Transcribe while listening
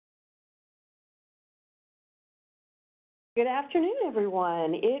Good afternoon,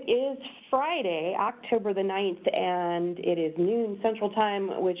 everyone. It is Friday, October the 9th, and it is noon Central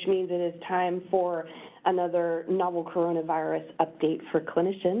Time, which means it is time for another novel coronavirus update for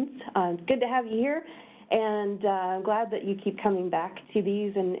clinicians. It's good to have you here, and I'm glad that you keep coming back to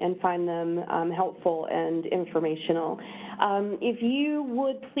these and find them helpful and informational. If you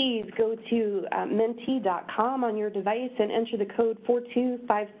would please go to menti.com on your device and enter the code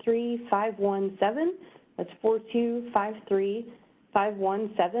 4253517. That's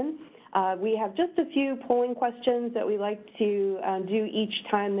 4253517. We have just a few polling questions that we like to do each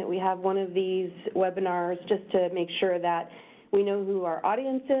time that we have one of these webinars, just to make sure that we know who our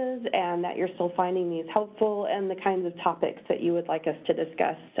audience is and that you're still finding these helpful and the kinds of topics that you would like us to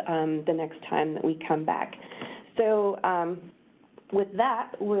discuss the next time that we come back. So with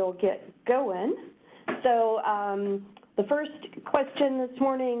that, we'll get going. So the first question this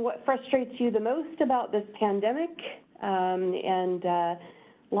morning: what frustrates you the most about this pandemic? And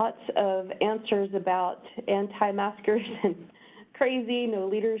lots of answers about anti-maskers and crazy, no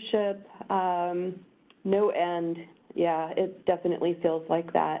leadership, no end. Yeah, it definitely feels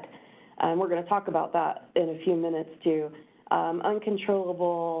like that. We're going to talk about that in a few minutes too.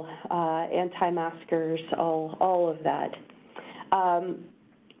 Uncontrollable, anti-maskers, all of that.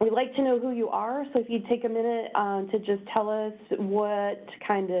 We'd like to know who you are, so if you'd take a minute to just tell us what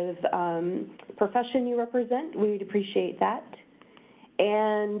kind of profession you represent, we'd appreciate that.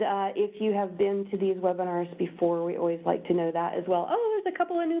 And if you have been to these webinars before, we always like to know that as well. Oh, there's a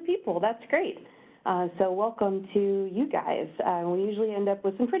couple of new people. That's great. So welcome to you guys. We usually end up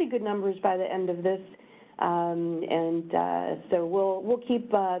with some pretty good numbers by the end of this. So we'll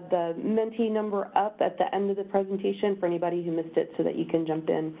keep the Menti number up at the end of the presentation for anybody who missed it so that you can jump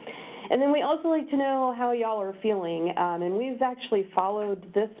in. And then we also like to know how y'all are feeling. And we've actually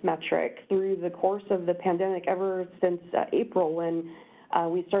followed this metric through the course of the pandemic ever since April, when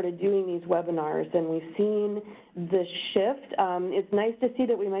we started doing these webinars, and we've seen the shift. It's nice to see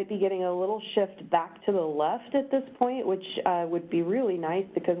that we might be getting a little shift back to the left at this point, which would be really nice,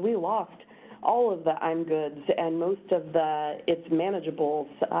 because we lost all of the I'm goods and most of the it's manageables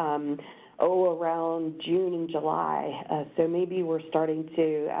around June and July. So maybe we're starting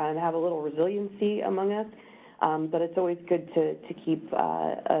to have a little resiliency among us, but it's always good to keep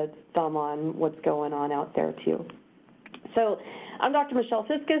a thumb on what's going on out there too. So I'm Dr. Michelle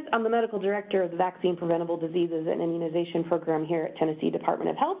Fiskus. I'm the Medical Director of the Vaccine Preventable Diseases and Immunization Program here at Tennessee Department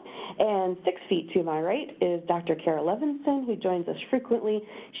of Health. And 6 feet to my right is Dr. Kara Levinson, who joins us frequently.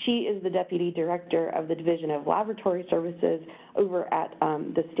 She is the Deputy Director of the Division of Laboratory Services over at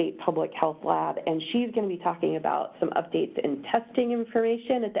the State Public Health Lab. And she's going to be talking about some updates in testing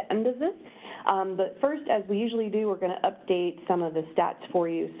information at the end of this. But first, as we usually do, we're going to update some of the stats for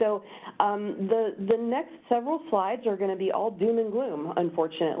you. So the next several slides are going to be all doom and gloom,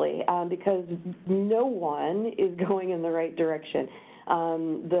 unfortunately, because no one is going in the right direction.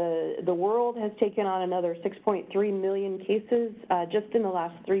 The world has taken on another 6.3 million cases just in the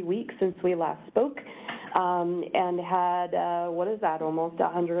last 3 weeks since we last spoke. And had, what is that, almost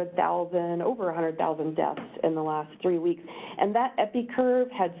 100,000, over 100,000 deaths in the last 3 weeks. And that epi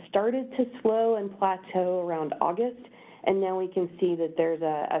curve had started to slow and plateau around August, and now we can see that there's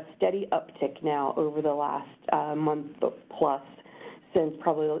a steady uptick now over the last month plus, since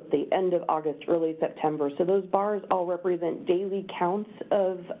probably the end of August, early September. So those bars all represent daily counts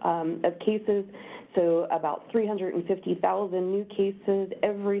of cases, so about 350,000 new cases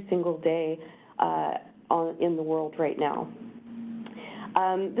every single day in the world right now.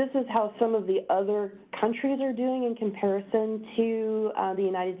 This is how some of the other countries are doing in comparison to the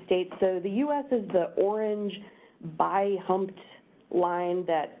United States. So the U.S. is the orange bi-humped line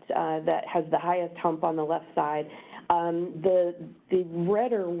that has the highest hump on the left side. The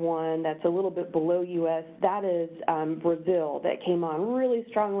redder one that's a little bit below U.S., that is Brazil, that came on really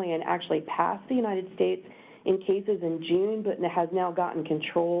strongly and actually passed the United States in cases in June, but has now gotten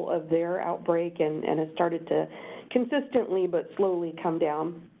control of their outbreak and has started to consistently but slowly come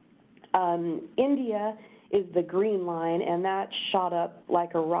down. India is the green line, and that shot up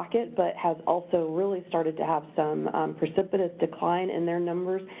like a rocket, but has also really started to have some precipitous decline in their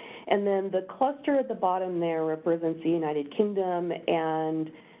numbers. And then the cluster at the bottom there represents the United Kingdom and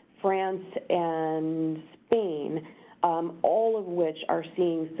France and Spain, all of which are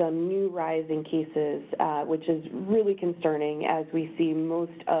seeing some new rise in cases, which is really concerning, as we see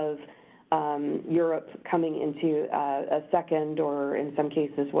most of Europe coming into a second, or in some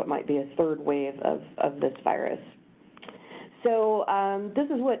cases what might be a third wave of this virus. So this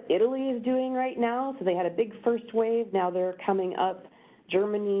is what Italy is doing right now. So they had a big first wave. Now they're coming up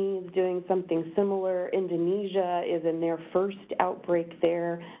Germany is doing something similar. Indonesia is in their first outbreak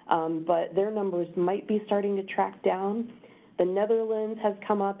there, but their numbers might be starting to track down. The Netherlands has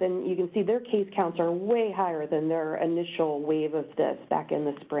come up, and you can see their case counts are way higher than their initial wave of this back in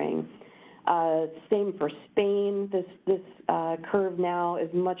the spring. Same for Spain. This curve now is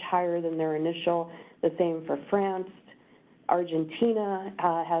much higher than their initial. The same for France. Argentina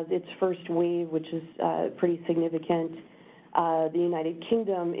has its first wave, which is pretty significant. The United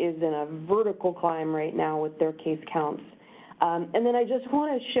Kingdom is in a vertical climb right now with their case counts. And then I just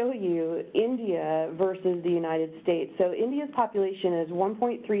want to show you India versus the United States. So India's population is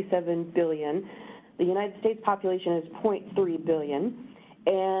 1.37 billion. The United States population is 0.3 billion.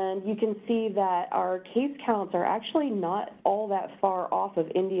 And you can see that our case counts are actually not all that far off of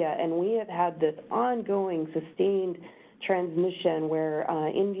India, and we have had this ongoing sustained transmission where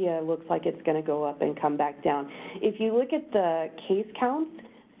India looks like it's going to go up and come back down. If you look at the case counts,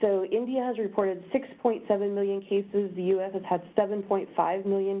 so India has reported 6.7 million cases. The U.S. has had 7.5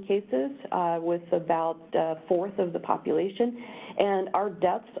 million cases with about a fourth of the population. And our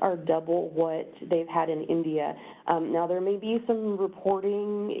deaths are double what they've had in India. Now, there may be some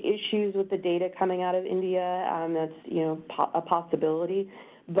reporting issues with the data coming out of India. That's, a possibility.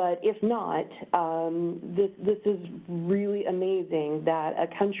 But if not, this is really amazing that a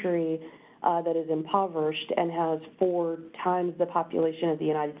country that is impoverished and has 4 times the population of the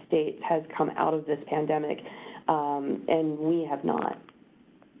United States has come out of this pandemic, and we have not.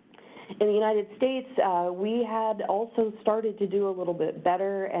 In the United States, we had also started to do a little bit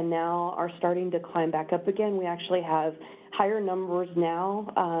better and now are starting to climb back up again. We actually have higher numbers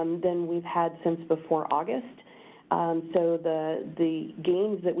now than we've had since before August. So the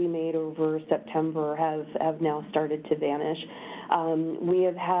gains that we made over September have now started to vanish. We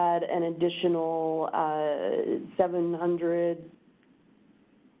have had an additional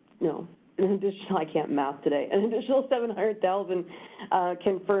I can't math today, an additional 700,000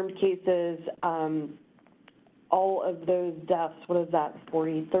 confirmed cases. All of those deaths, what is that,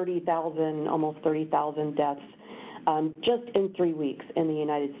 30,000, almost 30,000 deaths just in 3 weeks in the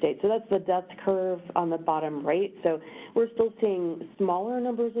United States. So that's the death curve on the bottom right. So we're still seeing smaller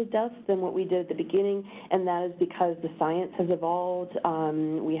numbers of deaths than what we did at the beginning, and that is because the science has evolved.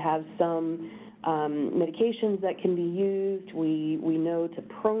 We have some medications that can be used. We know to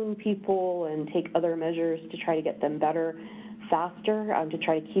prone people and take other measures to try to get them better faster, to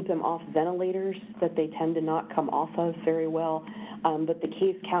try to keep them off ventilators that they tend to not come off of very well. But the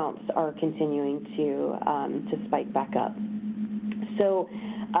case counts are continuing to spike back up. So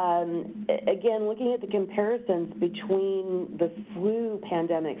again, looking at the comparisons between the flu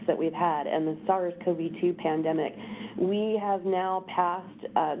pandemics that we've had and the SARS-CoV-2 pandemic, we have now passed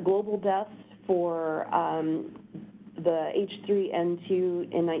global deaths for the H3N2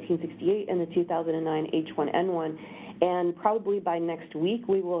 in 1968 and the 2009 H1N1. And probably by next week,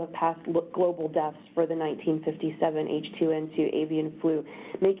 we will have passed global deaths for the 1957 H2N2 avian flu,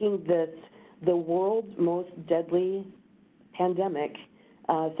 making this the world's most deadly pandemic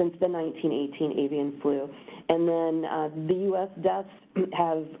since the 1918 avian flu. And then the U.S. deaths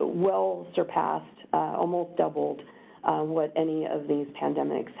have well surpassed, almost doubled what any of these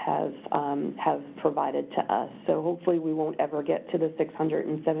pandemics have provided to us. So hopefully we won't ever get to the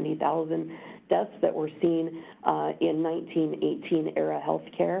 670,000 deaths that were seen in 1918 era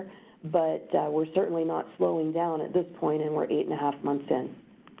healthcare, but we're certainly not slowing down at this point, and we're 8.5 months in.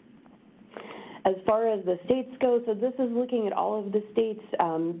 As far as the states go, so this is looking at all of the states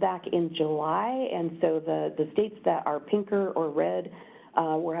back in July, and so the states that are pinker or red,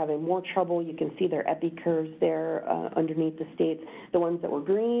 we're having more trouble. You can see their epi curves there underneath the states. The ones that were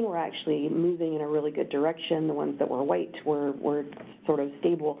green were actually moving in a really good direction. The ones that were white were sort of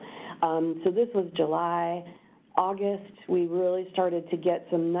stable. So this was July. August, we really started to get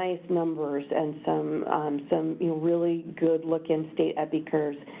some nice numbers and some really good looking state epi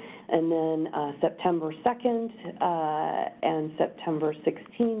curves. And then September 2nd and September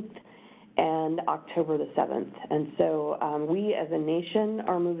 16th and October the 7th. And so we as a nation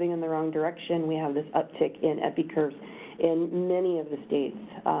are moving in the wrong direction. We have this uptick in epi curves in many of the states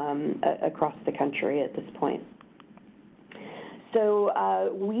across the country at this point. So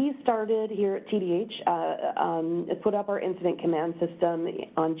we started here at TDH, put up our incident command system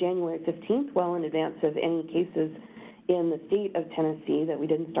on January 15th, well in advance of any cases in the state of Tennessee that we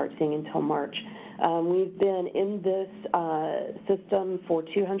didn't start seeing until March. We've been in this system for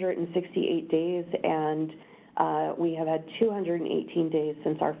 268 days, and we have had 218 days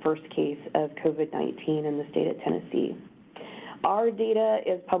since our first case of COVID-19 in the state of Tennessee. Our data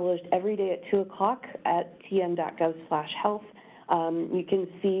is published every day at 2 o'clock at tn.gov/health. You can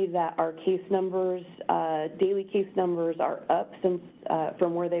see that our case numbers, daily case numbers are up since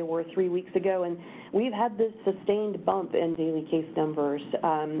from where they were 3 weeks ago, and we've had this sustained bump in daily case numbers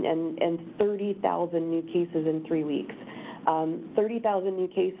and 30,000 new cases in 3 weeks. 30,000 new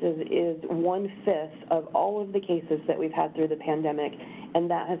cases is 1/5 of all of the cases that we've had through the pandemic,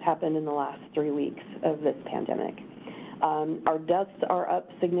 and that has happened in the last 3 weeks of this pandemic. Our deaths are up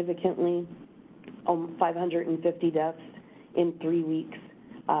significantly, 550 deaths in 3 weeks.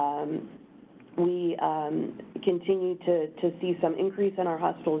 We continue to see some increase in our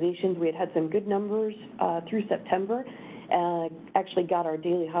hospitalizations. We had some good numbers through September, actually got our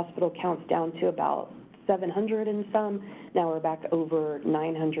daily hospital counts down to about 700 and some. Now we're back over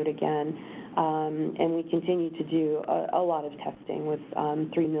 900 again, and we continue to do a lot of testing with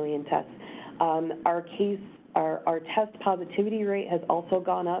 3 million tests. Our test positivity rate has also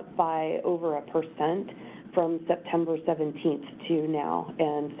gone up by over 1% from September 17th to now,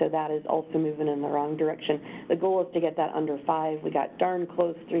 and so that is also moving in the wrong direction. The goal is to get that under 5. We got darn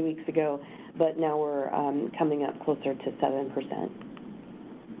close 3 weeks ago, but now we're coming up closer to 7%.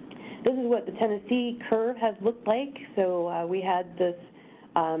 This is what the Tennessee curve has looked like. So we had this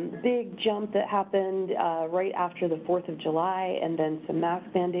big jump that happened right after the 4th of July, and then some mask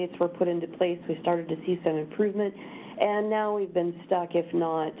mandates were put into place. We started to see some improvement, and now we've been stuck, if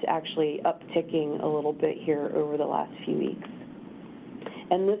not actually upticking a little bit here over the last few weeks.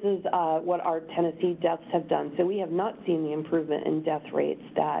 And this is what our Tennessee deaths have done. So we have not seen the improvement in death rates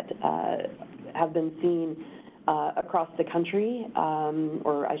that have been seen across the country,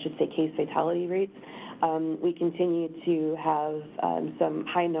 or I should say case fatality rates. We continue to have some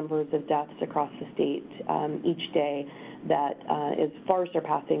high numbers of deaths across the state each day that is far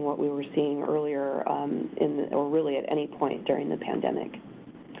surpassing what we were seeing earlier or really at any point during the pandemic.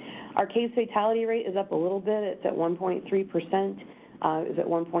 Our case fatality rate is up a little bit. It's at 1.3%. It was at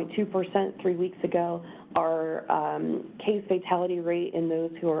 1.2% 3 weeks ago. Our case fatality rate in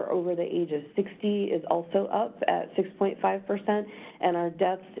those who are over the age of 60 is also up at 6.5%, and our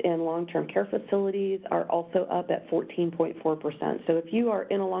deaths in long-term care facilities are also up at 14.4%. So if you are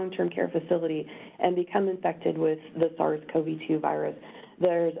in a long-term care facility and become infected with the SARS-CoV-2 virus,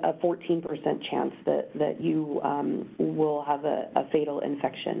 there's a 14% chance that you will have a fatal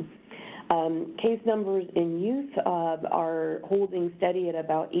infection. Case numbers in youth are holding steady at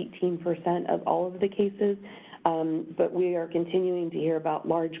about 18% of all of the cases, but we are continuing to hear about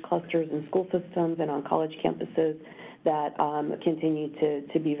large clusters in school systems and on college campuses that continue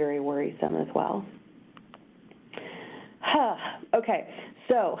to be very worrisome as well. Okay,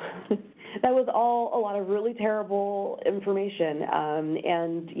 so that was all a lot of really terrible information,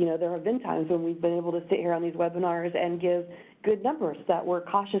 and you know, there have been times when we've been able to sit here on these webinars and give good numbers that were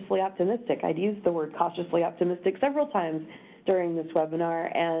cautiously optimistic. I'd used the word cautiously optimistic several times during this webinar,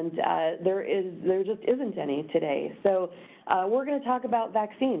 and there just isn't any today. So we're going to talk about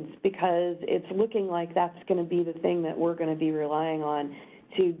vaccines because it's looking like that's going to be the thing that we're going to be relying on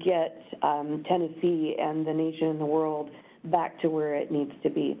to get Tennessee and the nation and the world back to where it needs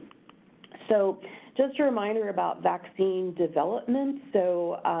to be. So just a reminder about vaccine development.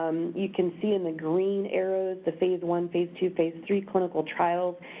 So you can see in the green arrows the phase 1, phase 2, phase 3 clinical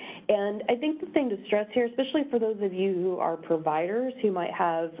trials. And I think the thing to stress here, especially for those of you who are providers who might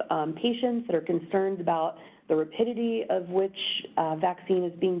have patients that are concerned about the rapidity of which vaccine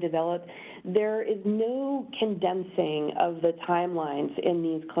is being developed, there is no condensing of the timelines in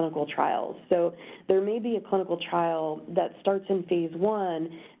these clinical trials. So there may be a clinical trial that starts in phase 1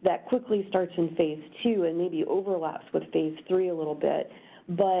 that quickly starts in phase 2 and maybe overlaps with phase 3 a little bit,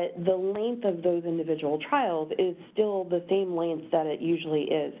 but the length of those individual trials is still the same length that it usually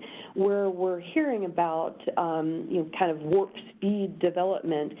is. Where we're hearing about kind of warp speed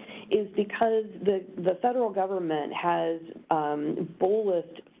development is because the federal government has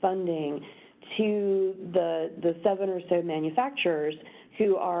bolused funding to the 7 or so manufacturers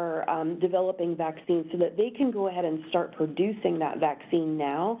who are developing vaccines so that they can go ahead and start producing that vaccine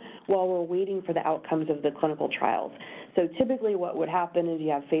now while we're waiting for the outcomes of the clinical trials. So typically what would happen is you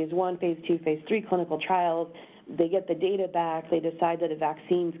have phase 1, phase 2, phase 3 clinical trials. They get the data back, they decide that a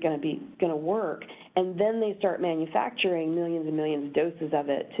vaccine's going to work, and then they start manufacturing millions and millions of doses of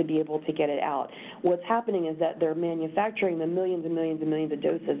it to be able to get it out. What's happening is that they're manufacturing the millions and millions and millions of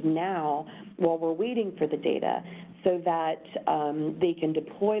doses now while we're waiting for the data so that they can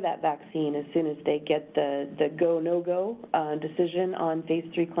deploy that vaccine as soon as they get the go, no-go decision on phase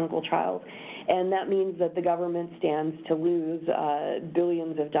 3 clinical trials. And that means that the government stands to lose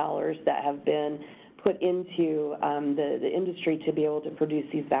billions of dollars that have been put into the industry to be able to produce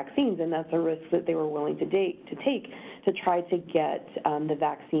these vaccines, and that's a risk that they were willing to take to try to get the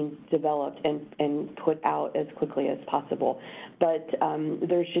vaccines developed and put out as quickly as possible. But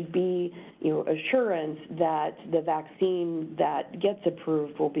there should be, assurance that the vaccine that gets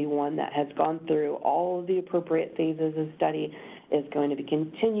approved will be one that has gone through all of the appropriate phases of study, is going to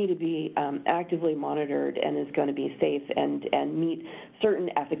continue to be actively monitored, and is going to be safe and meet certain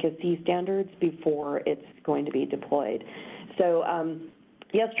efficacy standards before it's going to be deployed. So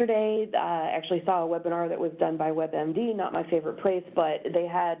yesterday, I actually saw a webinar that was done by WebMD, not my favorite place, but they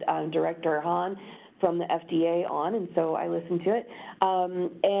had Director Hahn from the FDA on, and so I listened to it.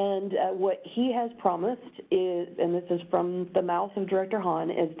 What he has promised is, and this is from the mouth of Director Hahn,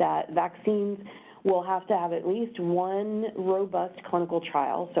 is that vaccines will have to have at least one robust clinical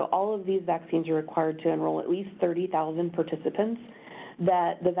trial. So all of these vaccines are required to enroll at least 30,000 participants,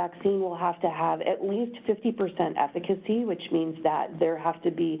 that the vaccine will have to have at least 50% efficacy, which means that there have to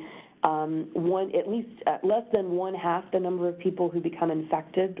be less than one-half the number of people who become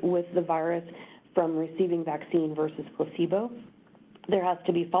infected with the virus from receiving vaccine versus placebo. There has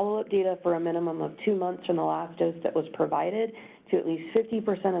to be follow-up data for a minimum of 2 months from the last dose that was provided to at least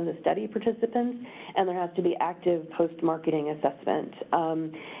 50% of the study participants, and there has to be active post-marketing assessment.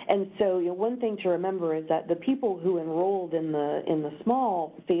 And so, one thing to remember is that the people who enrolled in the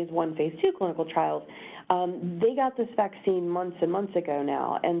small phase 1, phase 2 clinical trials, they got this vaccine months and months ago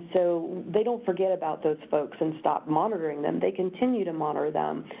now, and so they don't forget about those folks and stop monitoring them. They continue to monitor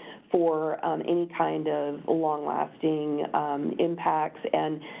them for any kind of long-lasting impacts,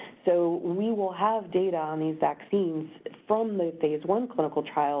 and so we will have data on these vaccines from the phase 1 clinical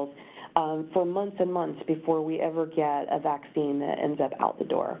trials for months and months before we ever get a vaccine that ends up out the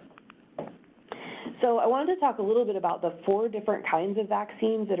door. So I wanted to talk a little bit about the 4 different kinds of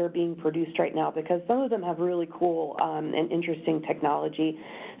vaccines that are being produced right now, because some of them have really cool and interesting technology.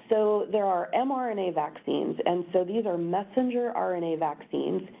 So there are mRNA vaccines, and so these are messenger RNA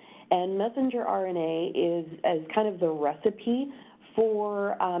vaccines, and messenger RNA is kind of the recipe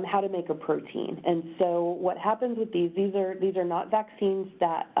for how to make a protein. And so what happens with these are not vaccines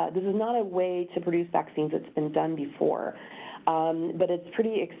that, this is not a way to produce vaccines that's been done before, but it's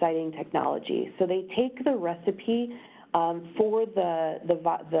pretty exciting technology. So they take the recipe for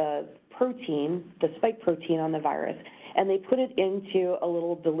the protein, the spike protein on the virus, and they put it into a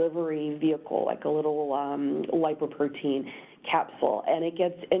little delivery vehicle, like a little lipoprotein capsule, and it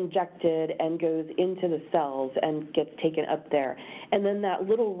gets injected and goes into the cells and gets taken up there. And then that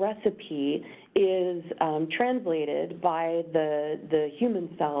little recipe is translated by the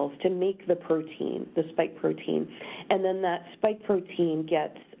human cells to make the protein, the spike protein. And then that spike protein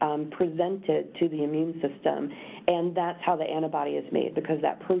gets presented to the immune system, and that's how the antibody is made, because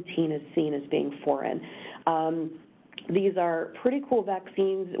that protein is seen as being foreign. These are pretty cool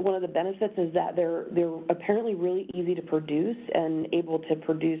vaccines. One of the benefits is that they're apparently really easy to produce and able to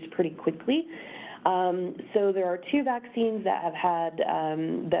produce pretty quickly. So there are 2 vaccines that have had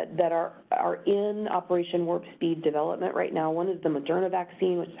that are in Operation Warp Speed development right now. One is the Moderna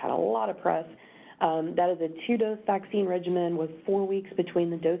vaccine, which has had a lot of press. That is a 2-dose vaccine regimen with 4 weeks between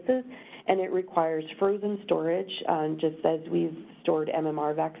the doses, and it requires frozen storage, just as we've stored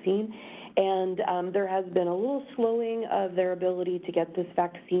MMR vaccine. And there has been a little slowing of their ability to get this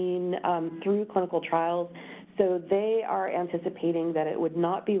vaccine through clinical trials. So they are anticipating that it would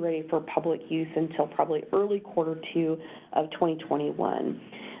not be ready for public use until probably early Q2 of 2021.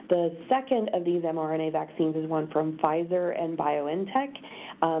 The second of these mRNA vaccines is one from Pfizer and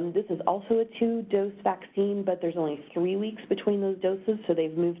BioNTech. This is also a 2-dose vaccine, but there's only 3 weeks between those doses, so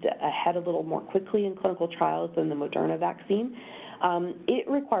they've moved ahead a little more quickly in clinical trials than the Moderna vaccine. It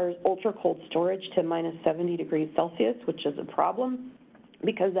requires ultra-cold storage to minus 70 degrees Celsius, which is a problem,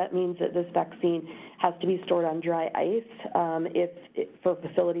 because that means that this vaccine has to be stored on dry ice for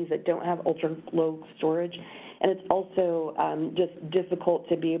facilities that don't have ultra-low storage. And it's also just difficult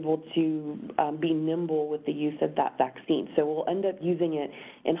to be able to be nimble with the use of that vaccine. So we'll end up using it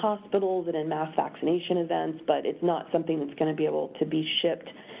in hospitals and in mass vaccination events, but it's not something that's going to be able to be shipped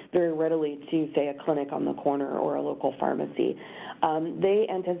very readily to, say, a clinic on the corner or a local pharmacy. They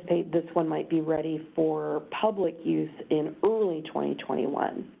anticipate this one might be ready for public use in early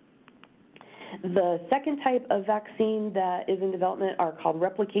 2021. The second type of vaccine that is in development are called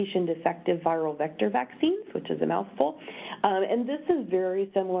replication defective viral vector vaccines, which is a mouthful. And this is very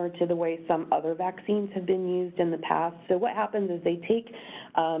similar to the way some other vaccines have been used in the past. So what happens is they take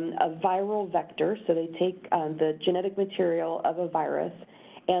a viral vector, so they take the genetic material of a virus,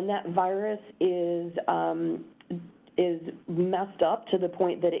 and that virus is is messed up to the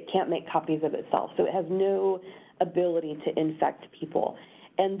point that it can't make copies of itself. So it has no ability to infect people.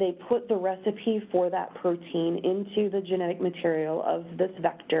 And they put the recipe for that protein into the genetic material of this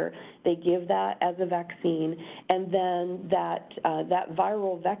vector. They give that as a vaccine, and then that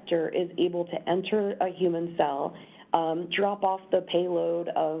viral vector is able to enter a human cell, drop off the payload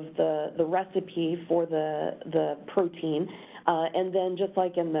of the recipe for the protein, and then just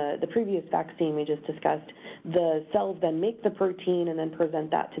like in the previous vaccine we just discussed, the cells then make the protein and then present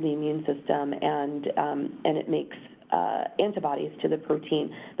that to the immune system, and it makes antibodies to the protein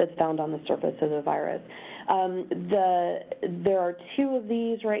that's found on the surface of the virus. There are two of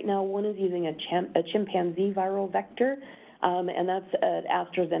these right now. One is using a chimpanzee viral vector, and that's an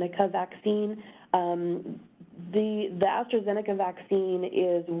AstraZeneca vaccine. The AstraZeneca vaccine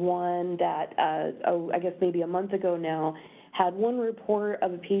is one that, I guess maybe a month ago now, had one report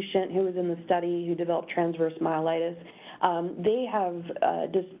of a patient who was in the study who developed transverse myelitis.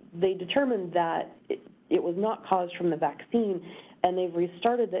 They determined that it was not caused from the vaccine, and they've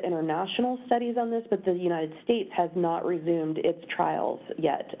restarted the international studies on this, but the United States has not resumed its trials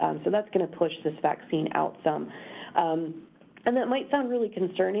yet. So that's going to push this vaccine out some. And that might sound really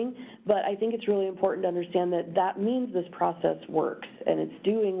concerning, but I think it's really important to understand that that means this process works, and it's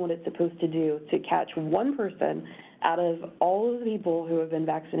doing what it's supposed to do to catch one person out of all of the people who have been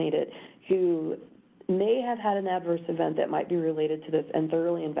vaccinated who may have had an adverse event that might be related to this, and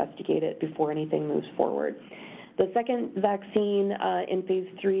thoroughly investigate it before anything moves forward. The second vaccine in phase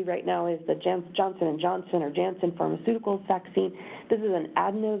 3 right now is the Johnson & Johnson or Janssen Pharmaceuticals vaccine. This is an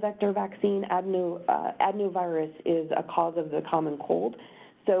adenovector vaccine. Adenovirus is a cause of the common cold.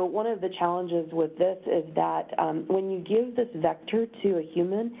 So one of the challenges with this is that when you give this vector to a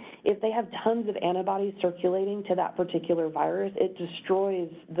human, if they have tons of antibodies circulating to that particular virus, it destroys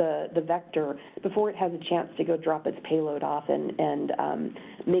the vector before it has a chance to go drop its payload off and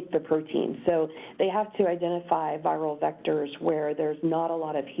make the protein. So they have to identify viral vectors where there's not a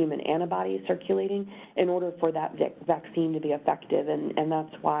lot of human antibodies circulating in order for that vaccine to be effective, and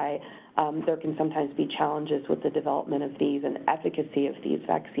that's why there can sometimes be challenges with the development of these and efficacy of these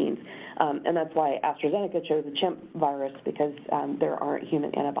vaccines. And that's why AstraZeneca chose the chimp virus, because there aren't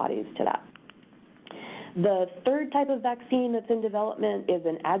human antibodies to that. The third type of vaccine that's in development is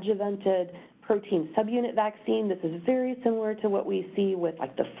an adjuvanted protein subunit vaccine. This is very similar to what we see with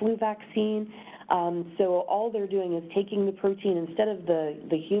like the flu vaccine. So all they're doing is taking the protein, instead of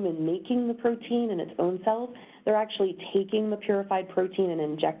the human making the protein in its own cells, they're actually taking the purified protein and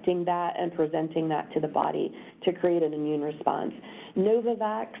injecting that and presenting that to the body to create an immune response.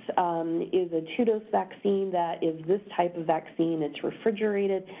 Novavax is a 2-dose vaccine that is this type of vaccine. It's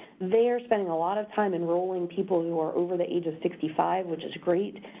refrigerated. They are spending a lot of time enrolling people who are over the age of 65, which is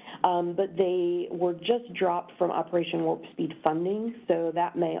great, but they were just dropped from Operation Warp Speed funding, so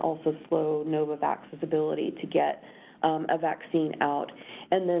that may also slow Novavax's ability to get a vaccine out.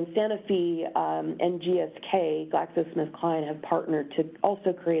 And then Sanofi and GSK, GlaxoSmithKline, have partnered to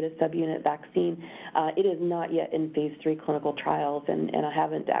also create a subunit vaccine. It is not yet in phase 3 clinical trials, and I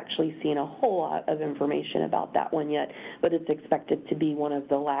haven't actually seen a whole lot of information about that one yet, but it's expected to be one of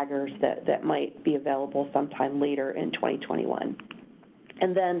the laggers that might be available sometime later in 2021.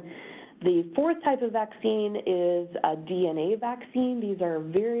 And then the fourth type of vaccine is a DNA vaccine. These are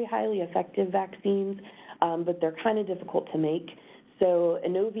very highly effective vaccines, but they're kind of difficult to make. So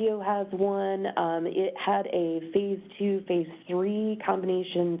Inovio has one. It had a phase 2, phase 3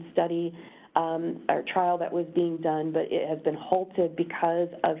 combination study or trial that was being done, but it has been halted because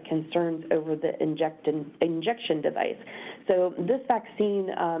of concerns over the injection device. So this vaccine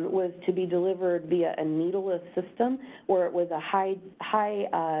was to be delivered via a needleless system, where it was a high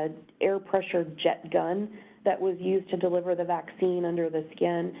air pressure jet gun that was used to deliver the vaccine under the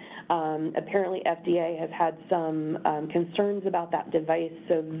skin. Apparently FDA has had some concerns about that device,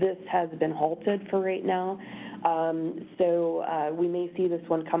 so this has been halted for right now. So we may see this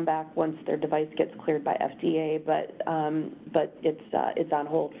one come back once their device gets cleared by FDA, but it's on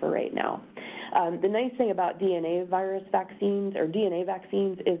hold for right now. The nice thing about DNA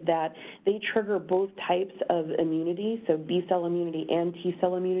vaccines is that they trigger both types of immunity, so B-cell immunity and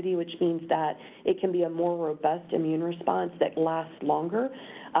T-cell immunity, which means that it can be a more robust immune response that lasts longer.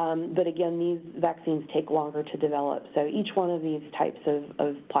 But again, these vaccines take longer to develop. So each one of these types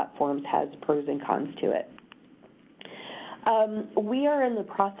of platforms has pros and cons to it. We are in the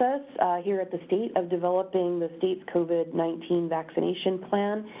process here at the state of developing the state's COVID-19 vaccination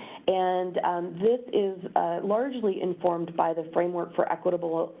plan, and this is largely informed by the framework for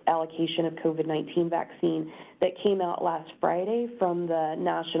equitable allocation of COVID-19 vaccine that came out last Friday from the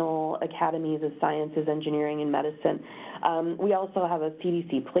National Academies of Sciences, Engineering, and Medicine. We also have a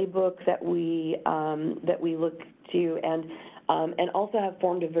CDC playbook that we look to, and also have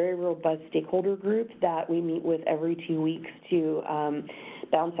formed a very robust stakeholder group that we meet with every 2 weeks to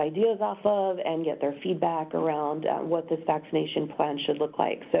bounce ideas off of and get their feedback around what this vaccination plan should look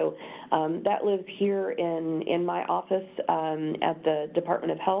like. So that lives here in my office at the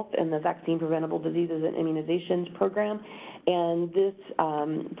Department of Health in the Vaccine Preventable Diseases and Immunizations program. And this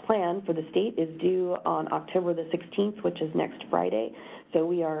plan for the state is due on October the 16th, which is next Friday. So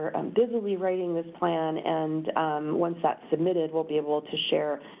we are busily writing this plan, and once that's submitted, we'll be able to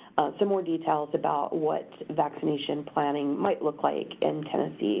share some more details about what vaccination planning might look like in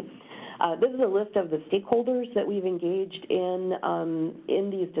Tennessee. This is a list of the stakeholders that we've engaged in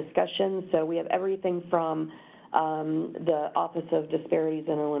these discussions. So we have everything from the Office of Disparities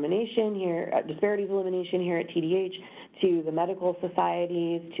Elimination here at TDH, to the medical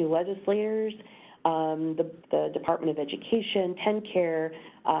societies, to legislators, the Department of Education, TennCare,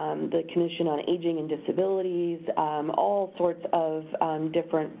 the Commission on Aging and Disabilities, all sorts of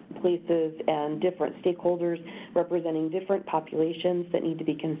different places and different stakeholders representing different populations that need to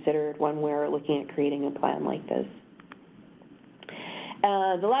be considered when we're looking at creating a plan like this.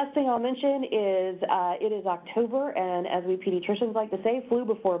 The last thing I'll mention is it is October, and as we pediatricians like to say, flu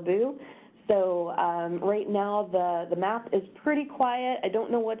before boo. So right now the map is pretty quiet. I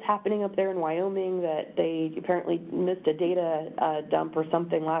don't know what's happening up there in Wyoming, that they apparently missed a data dump or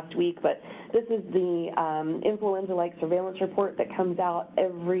something last week, but this is the influenza-like surveillance report that comes out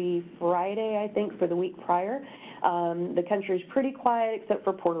every Friday, I think, for the week prior. The country's pretty quiet except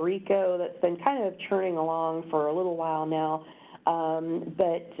for Puerto Rico. That's been kind of churning along for a little while now.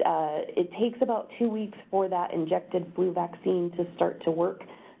 But it takes about 2 weeks for that injected flu vaccine to start to work.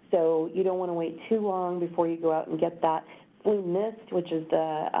 So you don't want to wait too long before you go out and get that. Flu mist, which is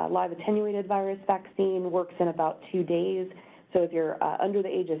the live attenuated virus vaccine, works in about 2 days. So if you're under the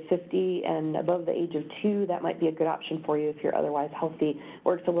age of 50 and above the age of 2, that might be a good option for you if you're otherwise healthy.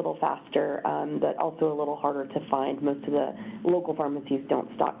 Works a little faster, but also a little harder to find. Most of the local pharmacies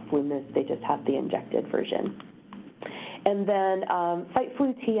don't stock flu mist. They just have the injected version. And then Fight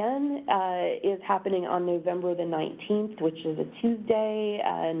Flu TN is happening on November the 19th, which is a Tuesday,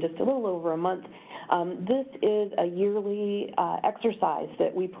 in just a little over a month. This is a yearly exercise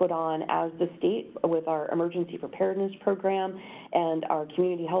that we put on as the state with our emergency preparedness program and our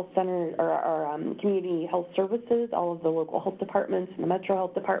community health center, or our community health services, all of the local health departments and the metro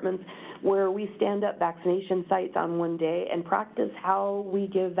health departments, where we stand up vaccination sites on one day and practice how we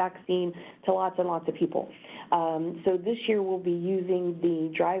give vaccine to lots and lots of people. So this year we'll be using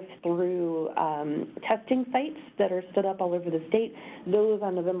the drive-through testing sites that are stood up all over the state. Those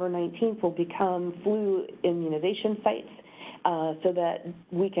on November 19th will become flu immunization sites so that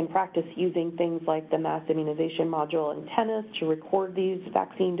we can practice using things like the mass immunization module in tennis to record these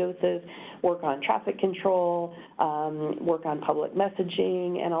vaccine doses, work on traffic control, work on public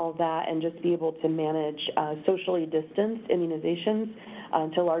messaging and all of that, and just be able to manage socially distanced immunizations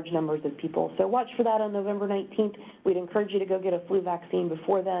to large numbers of people. So watch for that on November 19th. We'd encourage you to go get a flu vaccine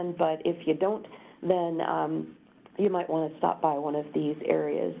before then, but if you don't, then you might want to stop by one of these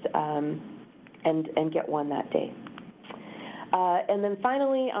areas and get one that day. And then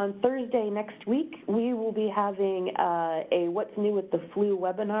finally, on Thursday next week, we will be having a What's New with the Flu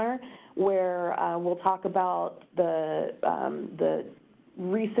webinar, where we'll talk about the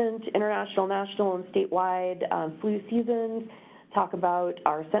recent international, national, and statewide flu seasons, talk about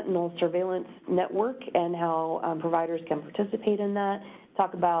our Sentinel surveillance network and how providers can participate in that,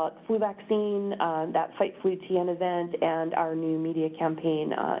 talk about flu vaccine, that Fight Flu TN event, and our new media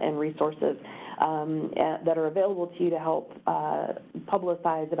campaign and resources that are available to you to help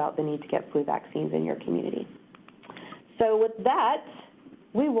publicize about the need to get flu vaccines in your community. So with that,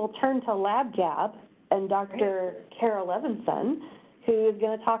 we will turn to LabGab and Dr. Kara Levinson, who is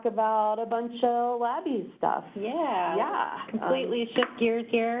going to talk about a bunch of labby stuff. Yeah. Completely shift gears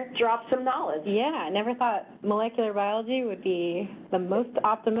here. Drop some knowledge. Yeah, never thought molecular biology would be the most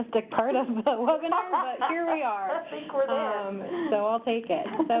optimistic part of the webinar, but here we are. I think we're there. So I'll take it.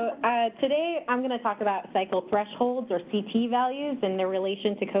 So today I'm going to talk about cycle thresholds, or CT values, and their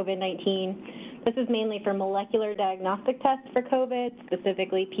relation to COVID-19. This is mainly for molecular diagnostic tests for COVID,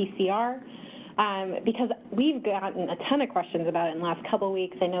 specifically PCR. Because we've gotten a ton of questions about it in the last couple of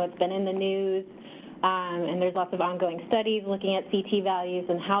weeks. I know it's been in the news. and there's lots of ongoing studies looking at CT values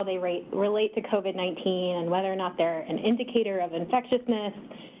and how they relate to COVID-19 and whether or not they're an indicator of infectiousness.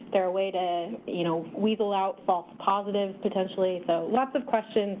 They're a way to, weasel out false positives potentially. So lots of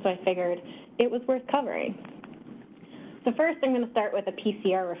questions, so I figured it was worth covering. So first, I'm going to start with a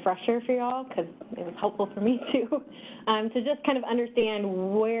PCR refresher for y'all because it was helpful for me too, to just kind of understand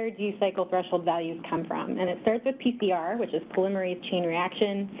where do cycle threshold values come from. And it starts with PCR, which is polymerase chain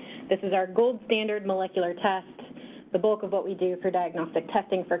reaction. This is our gold standard molecular test, the bulk of what we do for diagnostic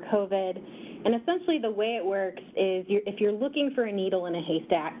testing for COVID. And essentially the way it works is if you're looking for a needle in a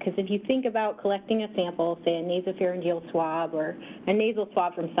haystack, because if you think about collecting a sample, say a nasopharyngeal swab or a nasal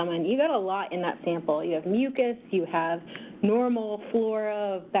swab from someone, you got a lot in that sample. You have mucus, you have normal flora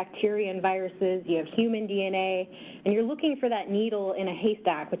of bacteria and viruses, you have human DNA, and you're looking for that needle in a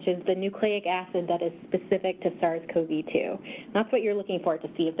haystack, which is the nucleic acid that is specific to SARS-CoV-2. That's what you're looking for to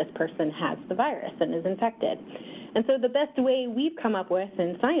see if this person has the virus and is infected. And so the best way we've come up with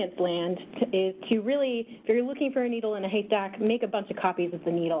in science land is to really, if you're looking for a needle in a haystack, make a bunch of copies of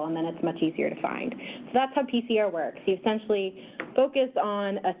the needle, and then it's much easier to find. So that's how PCR works. You essentially focus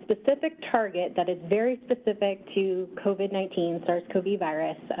on a specific target that is very specific to COVID-19, SARS-CoV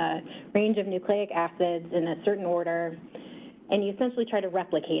virus, a range of nucleic acids in a certain order, and you essentially try to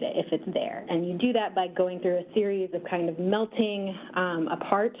replicate it if it's there. And you do that by going through a series of kind of melting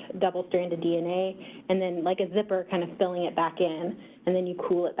apart double-stranded DNA, and then like a zipper kind of filling it back in, and then you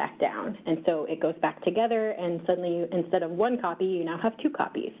cool it back down. And so it goes back together, and suddenly instead of one copy, you now have two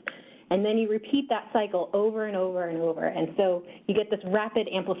copies. And then you repeat that cycle over and over and over. And so you get this rapid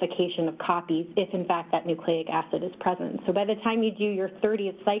amplification of copies if, in fact, that nucleic acid is present. So by the time you do your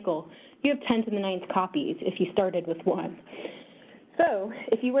 30th cycle, you have 10 to the 9th copies if you started with one. So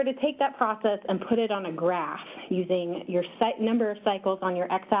if you were to take that process and put it on a graph using your number of cycles on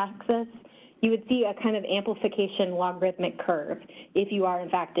your x-axis, you would see a kind of amplification logarithmic curve if you are, in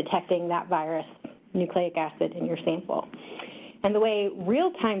fact, detecting that virus nucleic acid in your sample. And the way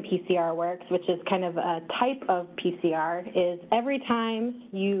real-time PCR works, which is kind of a type of PCR, is every time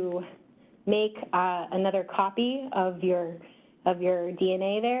you make another copy of your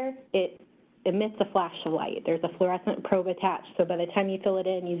DNA there, it emits a flash of light. There's a fluorescent probe attached, so by the time you fill it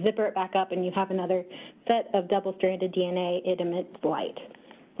in, you zipper it back up and you have another set of double-stranded DNA, it emits light.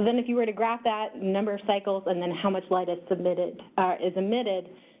 So then if you were to graph that number of cycles and then how much light is emitted,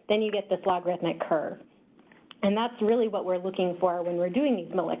 then you get this logarithmic curve. And that's really what we're looking for when we're doing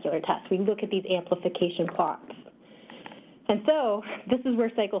these molecular tests. We look at these amplification plots. And so this is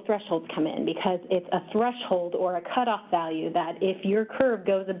where cycle thresholds come in, because it's a threshold or a cutoff value that if your curve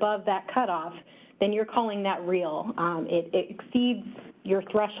goes above that cutoff, then you're calling that real. It exceeds your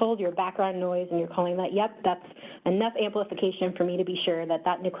threshold, your background noise, and you're calling that, yep, that's enough amplification for me to be sure that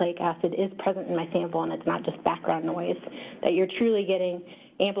that nucleic acid is present in my sample and it's not just background noise, that you're truly getting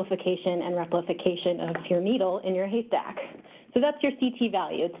amplification and replication of your needle in your haystack. So that's your CT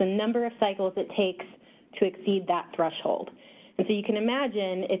value. It's the number of cycles it takes to exceed that threshold. And so you can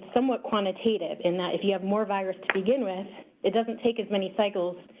imagine it's somewhat quantitative in that if you have more virus to begin with, it doesn't take as many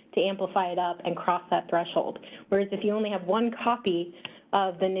cycles to amplify it up and cross that threshold. Whereas if you only have one copy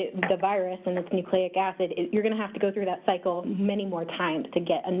of the virus and its nucleic acid, you're going to have to go through that cycle many more times to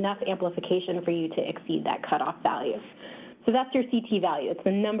get enough amplification for you to exceed that cutoff value. So that's your CT value. It's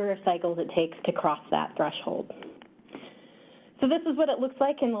the number of cycles it takes to cross that threshold. So this is what it looks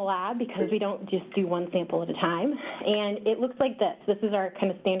like in the lab, because we don't just do one sample at a time. And it looks like this. This is our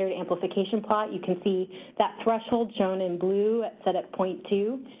kind of standard amplification plot. You can see that threshold shown in blue set at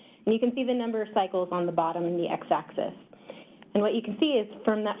 0.2. And you can see the number of cycles on the bottom in the x-axis. And what you can see is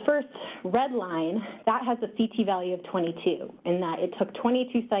from that first red line, that has a CT value of 22, in that it took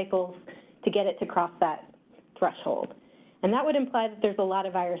 22 cycles to get it to cross that threshold. And that would imply that there's a lot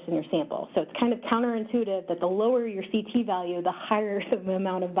of virus in your sample. So it's kind of counterintuitive that the lower your CT value, the higher the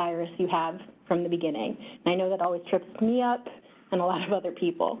amount of virus you have from the beginning. And I know that always trips me up and a lot of other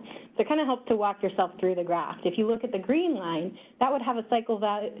people. So it kind of helps to walk yourself through the graph. If you look at the green line, that would have a cycle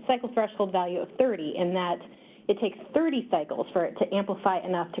threshold value of 30, in that it takes 30 cycles for it to amplify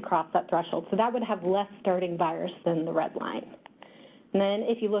enough to cross that threshold. So that would have less starting virus than the red line. And then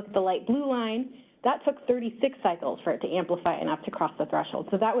if you look at the light blue line, that took 36 cycles for it to amplify enough to cross the threshold.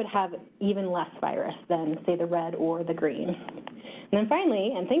 So that would have even less virus than, say, the red or the green. And then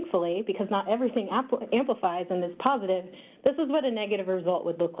finally, and thankfully, because not everything amplifies and is positive, this is what a negative result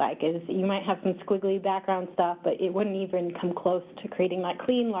would look like. Is you might have some squiggly background stuff, but it wouldn't even come close to creating that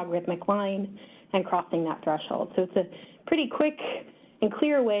clean logarithmic line and crossing that threshold. So it's a pretty quick and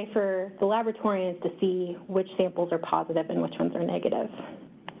clear way for the laboratorians to see which samples are positive and which ones are negative.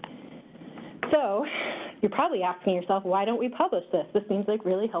 So you're probably asking yourself, why don't we publish this? This seems like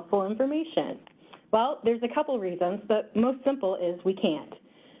really helpful information. Well, there's a couple reasons, but most simple is we can't.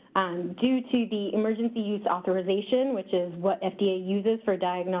 Due to the emergency use authorization, which is what FDA uses for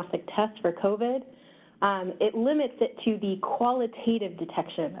diagnostic tests for COVID, it limits it to the qualitative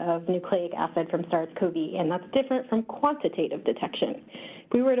detection of nucleic acid from SARS-CoV, and that's different from quantitative detection.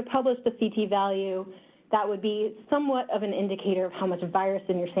 If we were to publish the CT value, that would be somewhat of an indicator of how much virus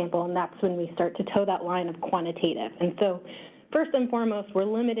in your sample, and that's when we start to toe that line of quantitative. And so first and foremost, we're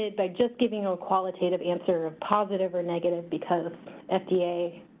limited by just giving a qualitative answer of positive or negative because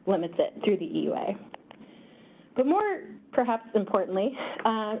FDA limits it through the EUA. But more perhaps importantly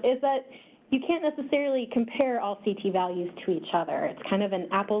is that you can't necessarily compare all CT values to each other. It's kind of an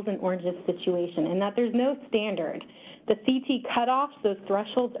apples and oranges situation in that there's no standard. The CT cutoffs, those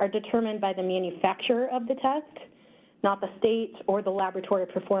thresholds, are determined by the manufacturer of the test, not the state or the laboratory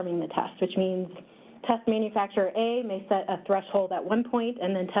performing the test, which means test manufacturer A may set a threshold at one point,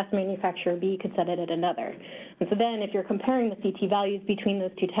 and then test manufacturer B could set it at another. And so then if you're comparing the CT values between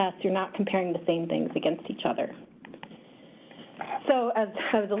those two tests, you're not comparing the same things against each other. So as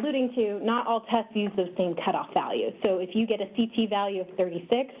I was alluding to, not all tests use those same cutoff values. So if you get a CT value of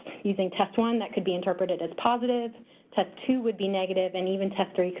 36 using test 1, that could be interpreted as positive, test 2 would be negative, and even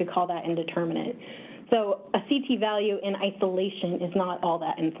test 3 could call that indeterminate. So a CT value in isolation is not all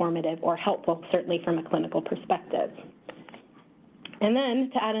that informative or helpful, certainly from a clinical perspective. And then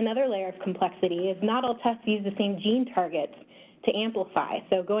to add another layer of complexity is not all tests use the same gene targets to amplify.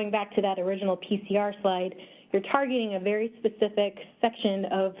 So going back to that original PCR slide, you're targeting a very specific section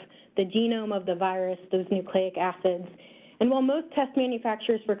of the genome of the virus, those nucleic acids. And while most test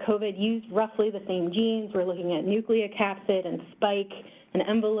manufacturers for COVID use roughly the same genes, we're looking at nucleocapsid and spike and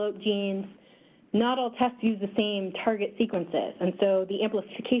envelope genes, not all tests use the same target sequences. And so the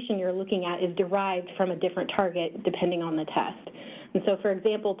amplification you're looking at is derived from a different target depending on the test. And so, for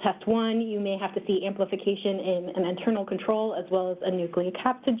example, test 1, you may have to see amplification in an internal control as well as a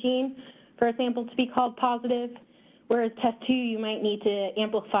nucleocapsid gene for a sample to be called positive, whereas test 2, you might need to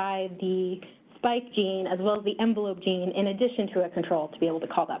amplify the spike gene as well as the envelope gene in addition to a control to be able to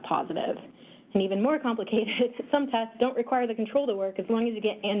call that positive. And even more complicated, some tests don't require the control to work as long as you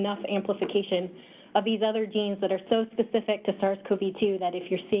get enough amplification of these other genes that are so specific to SARS-CoV-2 that if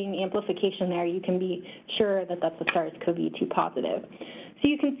you're seeing amplification there, you can be sure that that's a SARS-CoV-2 positive. So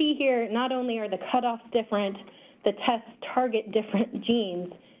you can see here, not only are the cutoffs different, the tests target different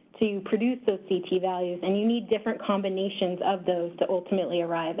genes to produce those CT values, and you need different combinations of those to ultimately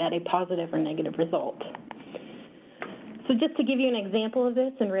arrive at a positive or negative result. So just to give you an example of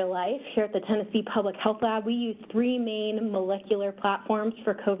this in real life, here at the Tennessee Public Health Lab, we use 3 main molecular platforms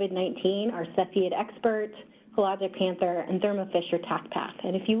for COVID-19, our Cepheid Expert, Hologic Panther, and Thermo Fisher TaqPath.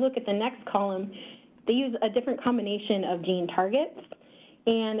 And if you look at the next column, they use a different combination of gene targets.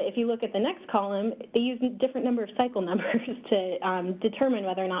 And if you look at the next column, they use a different number of cycle numbers to determine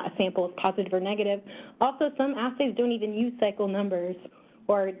whether or not a sample is positive or negative. Also, some assays don't even use cycle numbers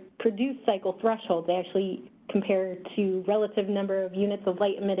or produce cycle thresholds. They actually compare to relative number of units of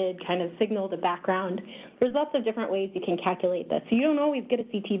light emitted kind of signal to background. There's lots of different ways you can calculate this. So you don't always get a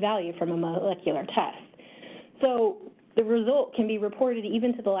CT value from a molecular test. So the result can be reported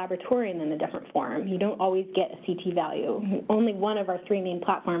even to the laboratorian in a different form. You don't always get a CT value. Only one of our 3 main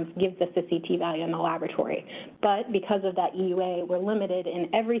platforms gives us a CT value in the laboratory. But because of that EUA, we're limited,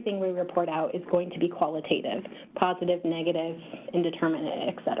 and everything we report out is going to be qualitative, positive, negative, indeterminate,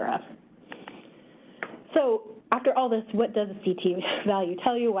 et cetera. So after all this, what does a CT value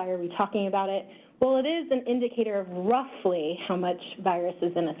tell you? Why are we talking about it? Well, it is an indicator of roughly how much virus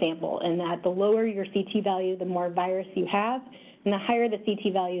is in a sample, and that the lower your CT value, the more virus you have, and the higher the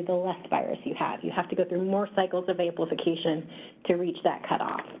CT value, the less virus you have. You have to go through more cycles of amplification to reach that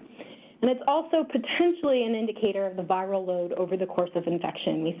cutoff. And it's also potentially an indicator of the viral load over the course of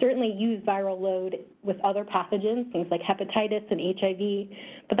infection. We certainly use viral load with other pathogens, things like hepatitis and HIV,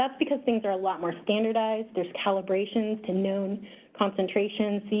 but that's because things are a lot more standardized. There's calibrations to known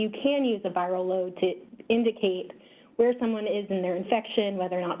concentrations, so you can use a viral load to indicate where someone is in their infection,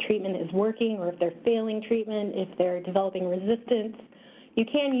 whether or not treatment is working, or if they're failing treatment, if they're developing resistance. You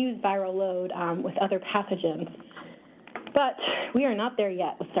can use viral load with other pathogens. But we are not there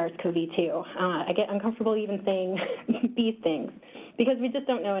yet with SARS-CoV-2. I get uncomfortable even saying these things because we just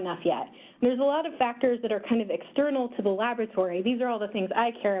don't know enough yet. There's a lot of factors that are kind of external to the laboratory. These are all the things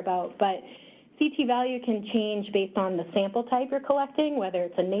I care about, but CT value can change based on the sample type you're collecting, whether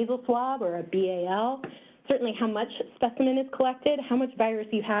it's a nasal swab or a BAL. certainly how much specimen is collected, how much virus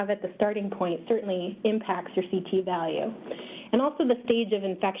you have at the starting point certainly impacts your CT value. And also the stage of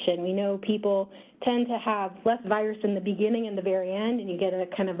infection. We know people tend to have less virus in the beginning and the very end, and you get a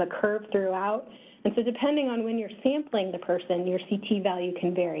kind of a curve throughout. And so depending on when you're sampling the person, your CT value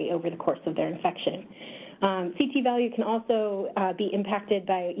can vary over the course of their infection. CT value can also be impacted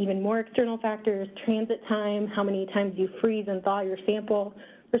by even more external factors, transit time, how many times you freeze and thaw your sample.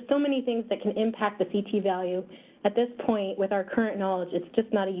 There's so many things that can impact the CT value. At this point, with our current knowledge, it's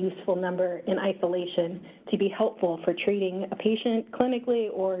just not a useful number in isolation to be helpful for treating a patient clinically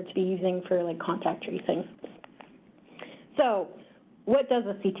or to be using for like contact tracing. So what does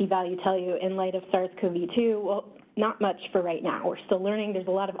a CT value tell you in light of SARS-CoV-2? Well, not much for right now. We're still learning. There's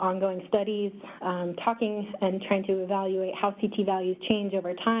a lot of ongoing studies talking and trying to evaluate how CT values change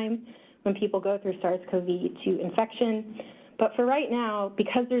over time when people go through SARS-CoV-2 infection. But for right now,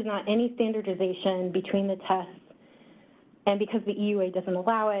 because there's not any standardization between the tests and because the EUA doesn't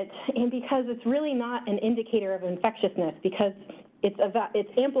allow it, and because it's really not an indicator of infectiousness, because it's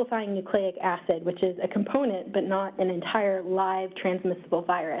amplifying nucleic acid, which is a component but not an entire live transmissible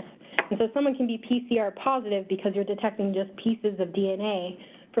virus. And so someone can be PCR positive because you're detecting just pieces of DNA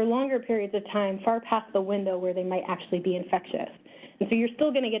for longer periods of time, far past the window where they might actually be infectious. And so you're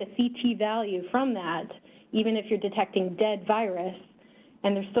still going to get a CT value from that, even if you're detecting dead virus,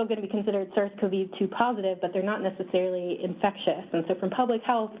 and they're still going to be considered SARS-CoV-2 positive, but they're not necessarily infectious. And so from public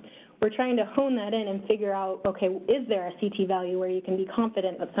health, we're trying to hone that in and figure out, okay, is there a CT value where you can be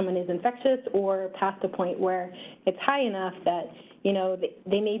confident that someone is infectious or past a point where it's high enough that, you know,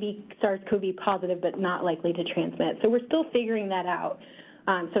 they may be SARS-CoV positive but not likely to transmit. So we're still figuring that out.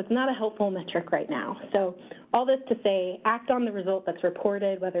 So it's not a helpful metric right now. So all this to say, act on the result that's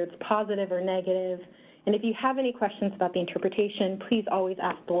reported, whether it's positive or negative. And if you have any questions about the interpretation, please always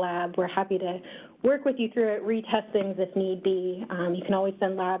ask the lab. We're happy to work with you through it, retest things if need be. You can always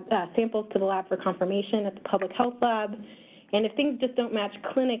send lab samples to the lab for confirmation at the public health lab. And if things just don't match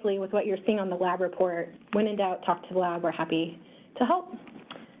clinically with what you're seeing on the lab report, when in doubt, talk to the lab. We're happy to help.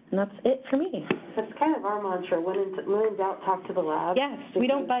 And that's it for me. That's kind of our mantra, when in doubt, talk to the lab. Yes, because, we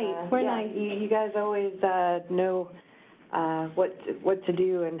don't bite. We're nice. You guys always know what to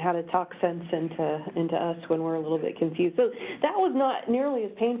do and how to talk sense into us when we're a little bit confused. So that was not nearly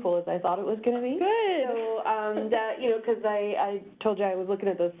as painful as I thought it was going to be. Good. So that, you know, because I told you I was looking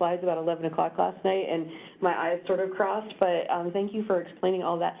at those slides about 11 o'clock last night and my eyes sort of crossed, but thank you for explaining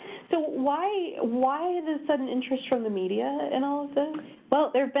all that. So why the sudden interest from the media in all of this?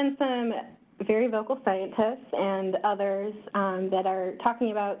 Well, there have been some very vocal scientists and others that are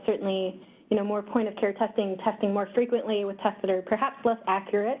talking about certainly, you know, more point-of-care testing more frequently with tests that are perhaps less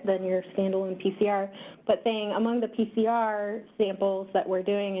accurate than your standalone PCR, but saying among the PCR samples that we're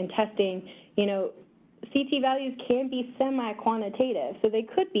doing and testing, you know, CT values can be semi-quantitative, so they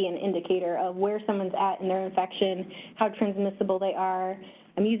could be an indicator of where someone's at in their infection, how transmissible they are.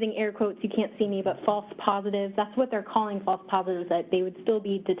 I'm using air quotes, you can't see me, but false positives. That's what they're calling false positives, that they would still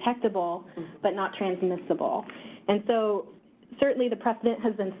be detectable but not transmissible. And so certainly the precedent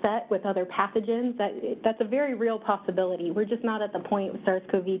has been set with other pathogens. That's a very real possibility. We're just not at the point with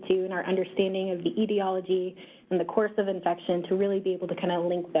SARS-CoV-2 and our understanding of the etiology and the course of infection to really be able to kind of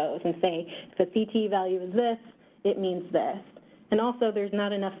link those and say, if the CT value is this, it means this. And also there's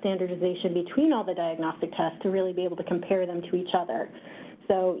not enough standardization between all the diagnostic tests to really be able to compare them to each other.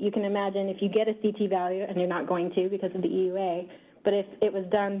 So you can imagine if you get a CT value, and you're not going to because of the EUA, but if it was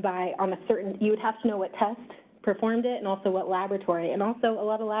done on a certain, you would have to know what test performed it and also what laboratory. And also a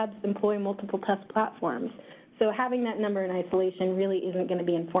lot of labs employ multiple test platforms. So having that number in isolation really isn't going to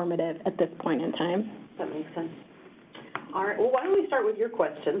be informative at this point in time. That makes sense. All right, well, why don't we start with your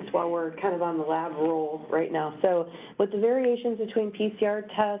questions while we're kind of on the lab roll right now. So with the variations between PCR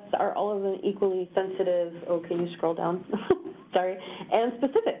tests, are all of them equally sensitive? Oh, can you scroll down? Sorry. And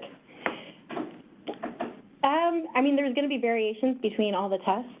specific? I mean, there's going to be variations between all the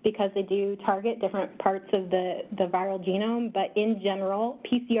tests because they do target different parts of the viral genome, but in general,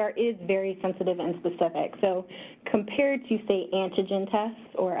 PCR is very sensitive and specific. So compared to, say, antigen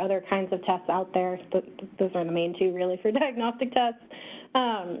tests or other kinds of tests out there, those are the main two really for diagnostic tests,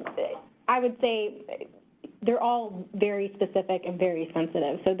 I would say they're all very specific and very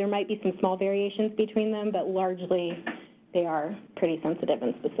sensitive. So there might be some small variations between them, but largely they are pretty sensitive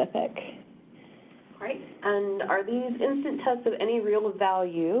and specific. Right. And are these instant tests of any real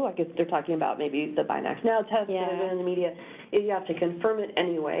value? I guess they're talking about maybe the Binax Now test that have been in the media. If you have to confirm it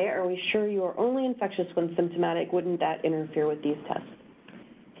anyway, are we sure you are only infectious when symptomatic? Wouldn't that interfere with these tests?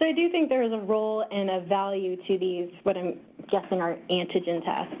 So I do think there is a role and a value to these, what I'm guessing are antigen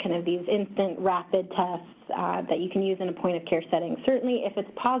tests, kind of these instant rapid tests that you can use in a point-of-care setting. Certainly, if it's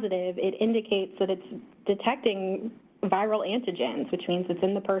positive, it indicates that it's detecting viral antigens, which means it's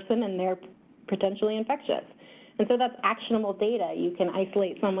in the person and they're potentially infectious. And so that's actionable data. You can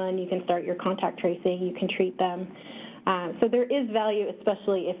isolate someone, you can start your contact tracing, you can treat them. So there is value,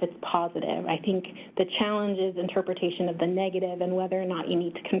 especially if it's positive. I think the challenge is interpretation of the negative and whether or not you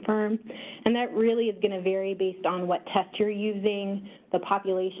need to confirm. And that really is going to vary based on what test you're using, the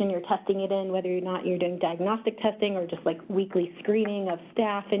population you're testing it in, whether or not you're doing diagnostic testing or just like weekly screening of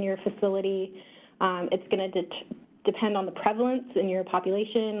staff in your facility. It's going to depend on the prevalence in your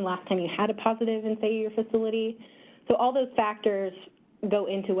population, last time you had a positive in, say, your facility. So all those factors go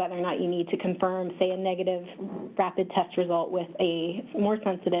into whether or not you need to confirm, say, a negative rapid test result with a more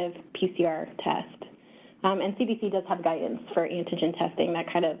sensitive PCR test. And CDC does have guidance for antigen testing that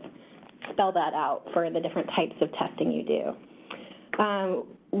kind of spell that out for the different types of testing you do.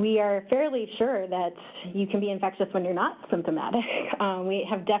 We are fairly sure that you can be infectious when you're not symptomatic. We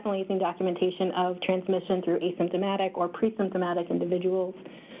have definitely seen documentation of transmission through asymptomatic or pre-symptomatic individuals.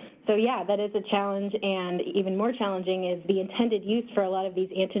 So yeah, that is a challenge, and even more challenging is the intended use for a lot of these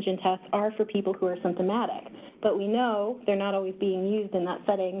antigen tests are for people who are symptomatic. But we know they're not always being used in that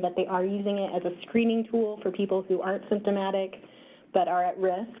setting, that they are using it as a screening tool for people who aren't symptomatic but are at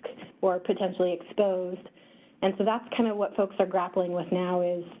risk or potentially exposed. And so that's kind of what folks are grappling with now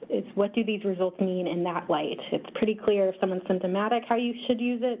is what do these results mean in that light? It's pretty clear if someone's symptomatic how you should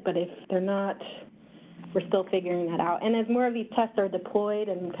use it, but if they're not, we're still figuring that out. And as more of these tests are deployed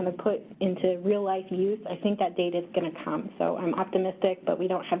and kind of put into real-life use, I think that data is going to come. So I'm optimistic, but we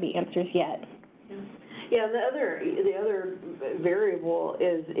don't have the answers yet. Yeah, and the other variable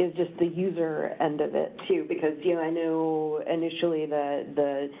is just the user end of it too, because I know initially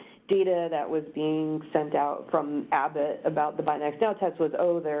the data that was being sent out from Abbott about the Binax Now test was,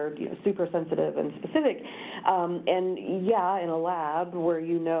 they're super sensitive and specific. And yeah, in a lab where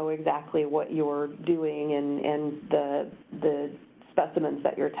you know exactly what you're doing and the specimens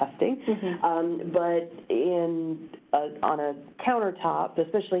that you're testing, but on a countertop,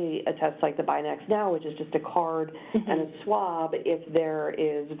 especially a test like the Binax Now, which is just a card and a swab, if there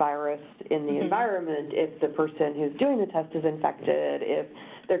is virus in the environment, if the person who's doing the test is infected, if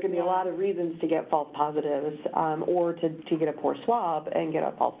there can be a lot of reasons to get false positives or to get a poor swab and get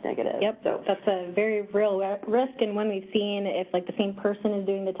a false negative. Yep, so that's a very real risk, and one we've seen if like the same person is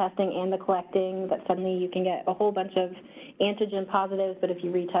doing the testing and the collecting, that suddenly you can get a whole bunch of antigen positives, but if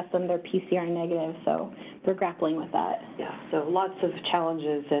you retest them, they're PCR negative, so we're grappling with that. Yeah, so lots of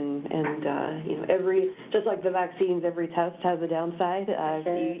challenges, and just like the vaccines, every test has a downside.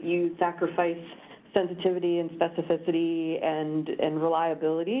 You sacrifice sensitivity and specificity and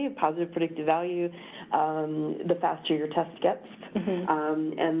reliability, positive predictive value, the faster your test gets,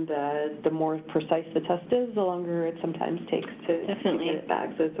 and the more precise the test is, the longer it sometimes takes to get it back.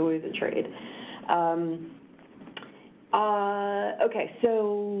 So it's always a trade. Okay, so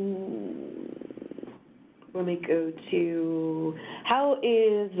let me go to how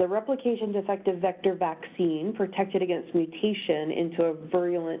is the replication defective vector vaccine protected against mutation into a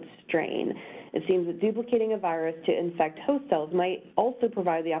virulent strain? It seems that duplicating a virus to infect host cells might also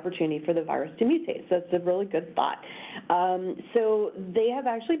provide the opportunity for the virus to mutate. So that's a really good thought. So they have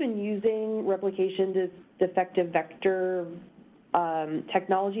actually been using replication defective vector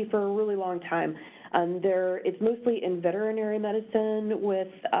technology for a really long time. It's mostly in veterinary medicine with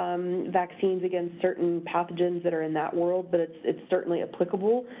vaccines against certain pathogens that are in that world, but it's certainly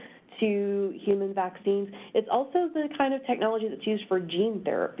applicable to human vaccines. It's also the kind of technology that's used for gene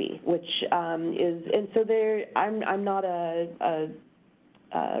therapy, which and so I'm not a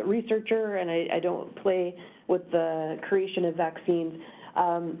researcher, and I don't play with the creation of vaccines,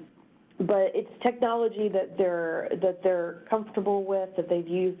 but it's technology that they're comfortable with, that they've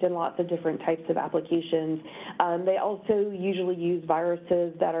used in lots of different types of applications. They also usually use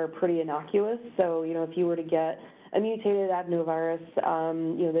viruses that are pretty innocuous. So if you were to get a mutated adenovirus,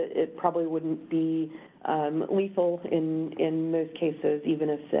 it probably wouldn't be lethal in most cases, even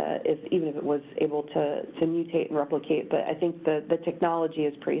if it was able to mutate and replicate. But I think the technology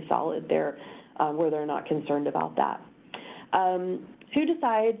is pretty solid there, where they're not concerned about that. Who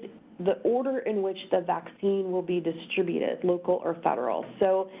decides the order in which the vaccine will be distributed, local or federal?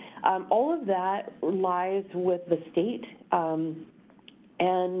 So all of that lies with the state.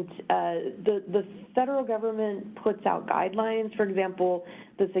 And the federal government puts out guidelines. For example,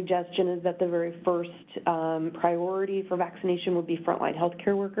 the suggestion is that the very first priority for vaccination would be frontline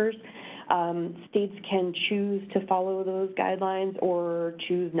healthcare workers. States can choose to follow those guidelines or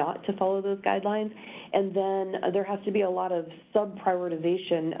choose not to follow those guidelines. And then there has to be a lot of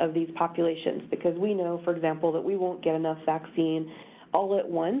sub-prioritization of these populations, because we know, for example, that we won't get enough vaccine all at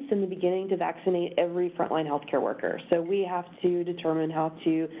once in the beginning to vaccinate every frontline healthcare worker. So we have to determine how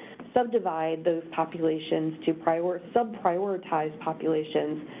to subdivide those populations to sub-prioritize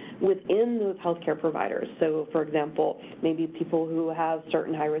populations within those healthcare providers. So, for example, maybe people who have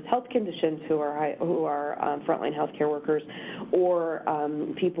certain high-risk health conditions who are frontline healthcare workers, or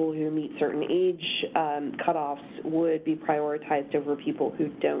people who meet certain age cutoffs would be prioritized over people who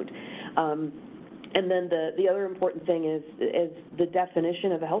don't. And then the other important thing is the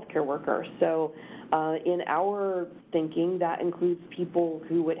definition of a healthcare worker. So in our thinking, that includes people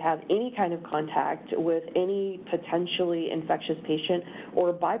who would have any kind of contact with any potentially infectious patient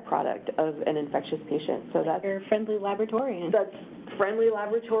or byproduct of an infectious patient. So that's your friendly laboratorians. That's friendly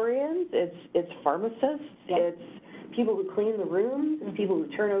laboratorians. It's pharmacists. Yep. It's people who clean the rooms. It's people who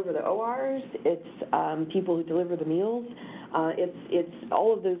turn over the ORs. It's people who deliver the meals. It's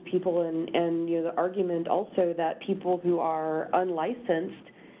all of those people, and you know, the argument also that people who are unlicensed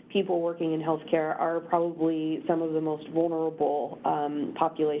people working in healthcare are probably some of the most vulnerable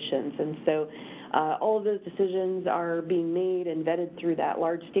populations. And so all of those decisions are being made and vetted through that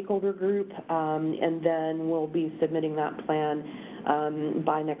large stakeholder group, and then we'll be submitting that plan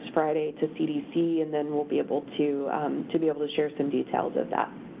by next Friday to CDC, and then we'll be able to share some details of that.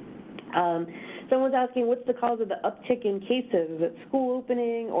 Someone's asking, what's the cause of the uptick in cases? Is it school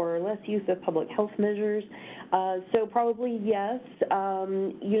opening or less use of public health measures? So probably yes. You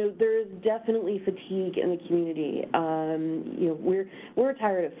know, there is definitely fatigue in the community. You know, we're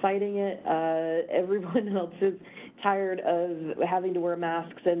tired of fighting it. Everyone else is tired of having to wear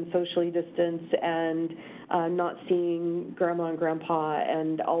masks and socially distance and not seeing grandma and grandpa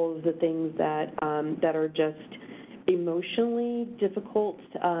and all of the things that that are just emotionally difficult.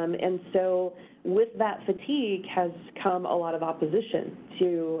 And so with that fatigue has come a lot of opposition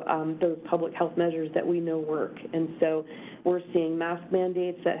to those public health measures that we know work. And so we're seeing mask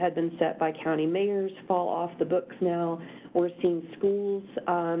mandates that had been set by county mayors fall off the books now. We're seeing schools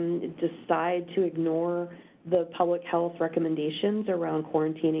decide to ignore the public health recommendations around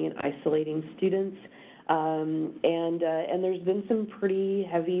quarantining and isolating students. And there's been some pretty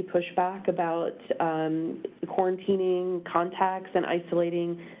heavy pushback about quarantining contacts and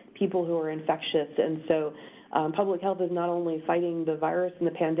isolating people who are infectious. And so public health is not only fighting the virus and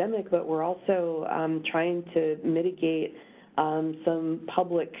the pandemic, but we're also trying to mitigate some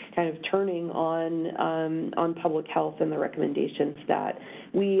public kind of turning on public health and the recommendations that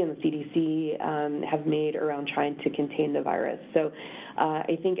we and the CDC have made around trying to contain the virus. So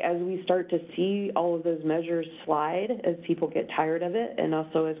I think as we start to see all of those measures slide, as people get tired of it, and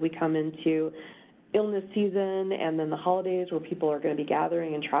also as we come into illness season and then the holidays where people are going to be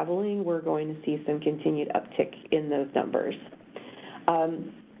gathering and traveling, we're going to see some continued uptick in those numbers.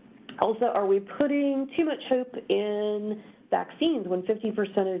 Also, are we putting too much hope in vaccines when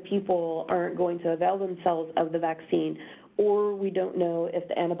 50% of people aren't going to avail themselves of the vaccine, or we don't know if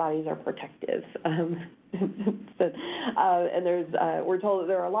the antibodies are protective? And we're told that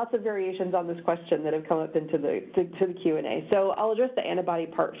there are lots of variations on this question that have come up into the Q&A. So I'll address the antibody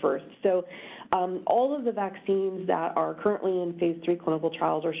part first. So all of the vaccines that are currently in phase 3 clinical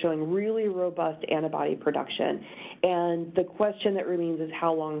trials are showing really robust antibody production. And the question that remains is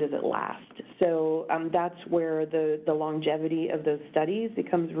how long does it last? So that's where the longevity of those studies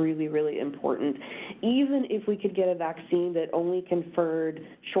becomes really, really important. Even if we could get a vaccine that only conferred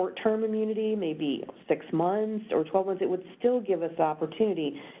short-term immunity, maybe 6 months or 12 months, it would still give us the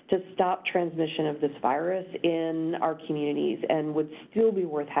opportunity to stop transmission of this virus in our communities and would still be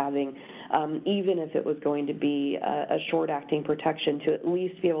worth having, even if it was going to be a short-acting protection, to at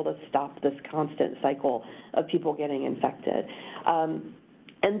least be able to stop this constant cycle of people getting infected.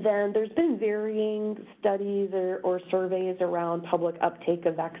 And then there's been varying studies or surveys around public uptake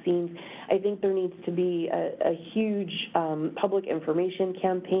of vaccines. I think there needs to be a huge public information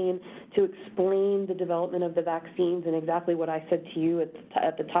campaign to explain the development of the vaccines and exactly what I said to you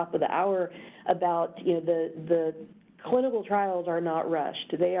at the top of the hour about, you know, the clinical trials are not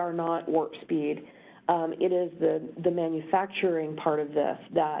rushed. They are not warp speed. It is the manufacturing part of this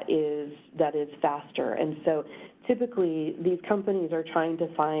that is faster. And so typically these companies are trying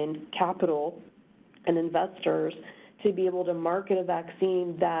to find capital and investors to be able to market a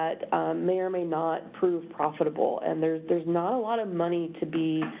vaccine that may or may not prove profitable. And there's not a lot of money to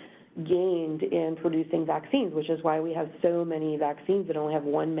be gained in producing vaccines, which is why we have so many vaccines that only have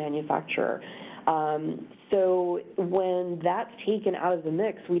one manufacturer. So when that's taken out of the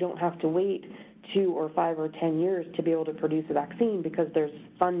mix, we don't have to wait 2 or 5 or 10 years to be able to produce a vaccine because there's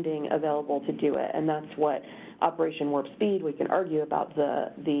funding available to do it. And that's what Operation Warp Speed, we can argue about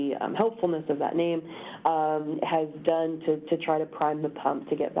the helpfulness of that name, has done to try to prime the pump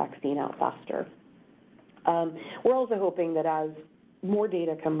to get vaccine out faster. We're also hoping that as more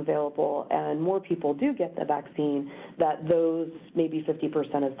data come available and more people do get the vaccine, that those maybe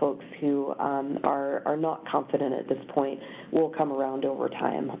 50% of folks who are not confident at this point will come around over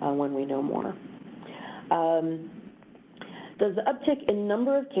time when we know more. Does the uptick in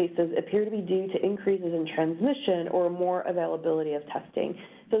number of cases appear to be due to increases in transmission or more availability of testing?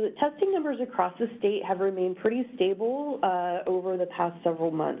 So the testing numbers across the state have remained pretty stable over the past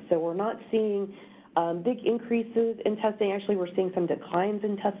several months. So we're not seeing big increases in testing. Actually, we're seeing some declines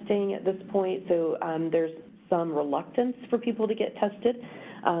in testing at this point. So there's some reluctance for people to get tested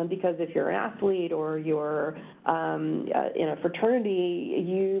because if you're an athlete or you're in a fraternity,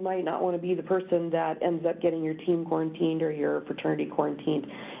 you might not want to be the person that ends up getting your team quarantined or your fraternity quarantined.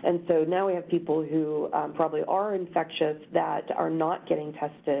 And so now we have people who probably are infectious that are not getting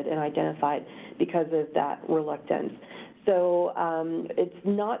tested and identified because of that reluctance. So it's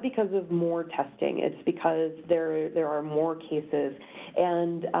not because of more testing, it's because there are more cases.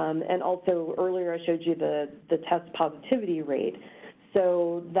 And also earlier I showed you the test positivity rate.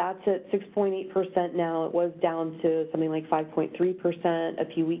 So that's at 6.8% now. It was down to something like 5.3%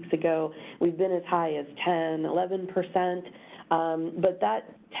 a few weeks ago. We've been as high as 10, 11%. But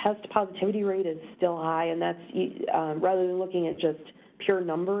that test positivity rate is still high, and that's rather than looking at just pure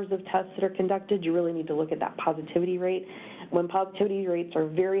numbers of tests that are conducted, you really need to look at that positivity rate. When positivity rates are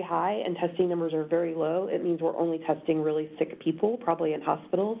very high and testing numbers are very low, it means we're only testing really sick people, probably in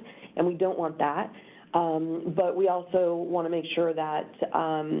hospitals, and we don't want that. But we also want to make sure that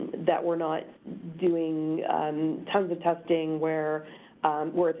that we're not doing tons of testing where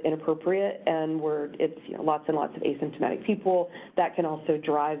it's inappropriate and where it's lots and lots of asymptomatic people. That can also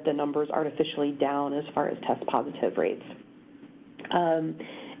drive the numbers artificially down as far as test positive rates.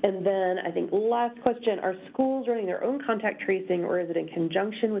 And then I think last question, are schools running their own contact tracing or is it in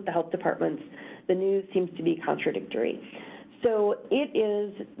conjunction with the health departments? The news seems to be contradictory. So it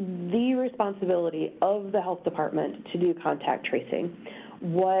is the responsibility of the health department to do contact tracing.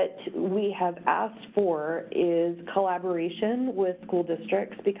 What we have asked for is collaboration with school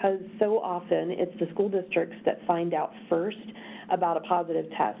districts because so often it's the school districts that find out first about a positive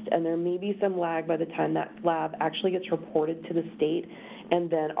test, and there may be some lag by the time that lab actually gets reported to the state, and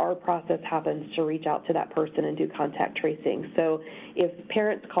then our process happens to reach out to that person and do contact tracing. So if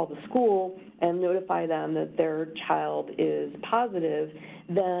parents call the school and notify them that their child is positive,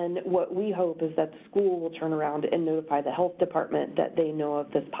 then what we hope is that the school will turn around and notify the health department that they know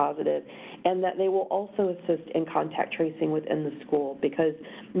of this positive, and that they will also assist in contact tracing within the school, because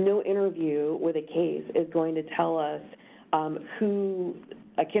no interview with a case is going to tell us who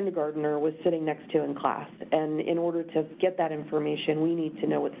a kindergartner was sitting next to in class. And in order to get that information, we need to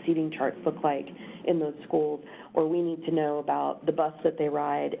know what seating charts look like in those schools, or we need to know about the bus that they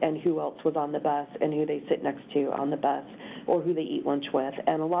ride and who else was on the bus and who they sit next to on the bus, or who they eat lunch with.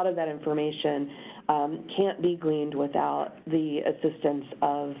 And a lot of that information can't be gleaned without the assistance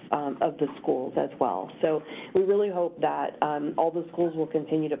of the schools as well. So we really hope that all the schools will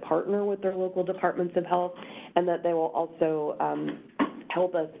continue to partner with their local departments of health, and that they will also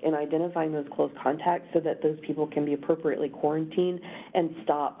help us in identifying those close contacts so that those people can be appropriately quarantined and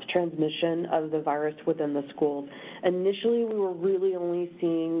stop transmission of the virus within the schools. Initially, we were really only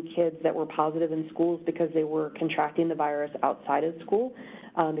seeing kids that were positive in schools because they were contracting the virus outside of school,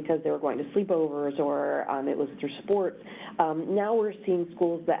 because they were going to sleepovers or it was through sports. Now we're seeing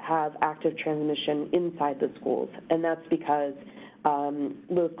schools that have active transmission inside the schools, and that's because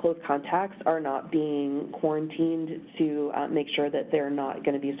those close contacts are not being quarantined to make sure that they're not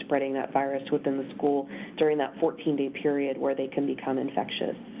going to be spreading that virus within the school during that 14-day period where they can become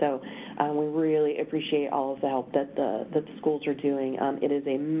infectious. So we really appreciate all of the help that the schools are doing. It is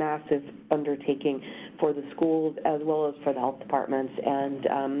a massive undertaking for the schools as well as for the health departments,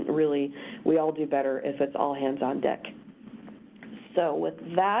 and really we all do better if it's all hands on deck. So with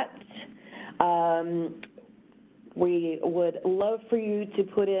that, we would love for you to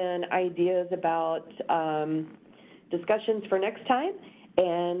put in ideas about discussions for next time,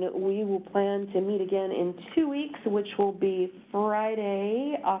 And we will plan to meet again in 2 weeks, which will be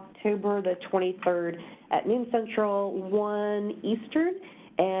Friday, October the 23rd at noon Central, 1 Eastern.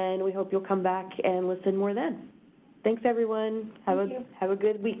 And we hope you'll come back and listen more then. Thanks, everyone. Have a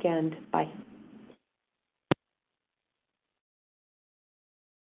good weekend. Bye.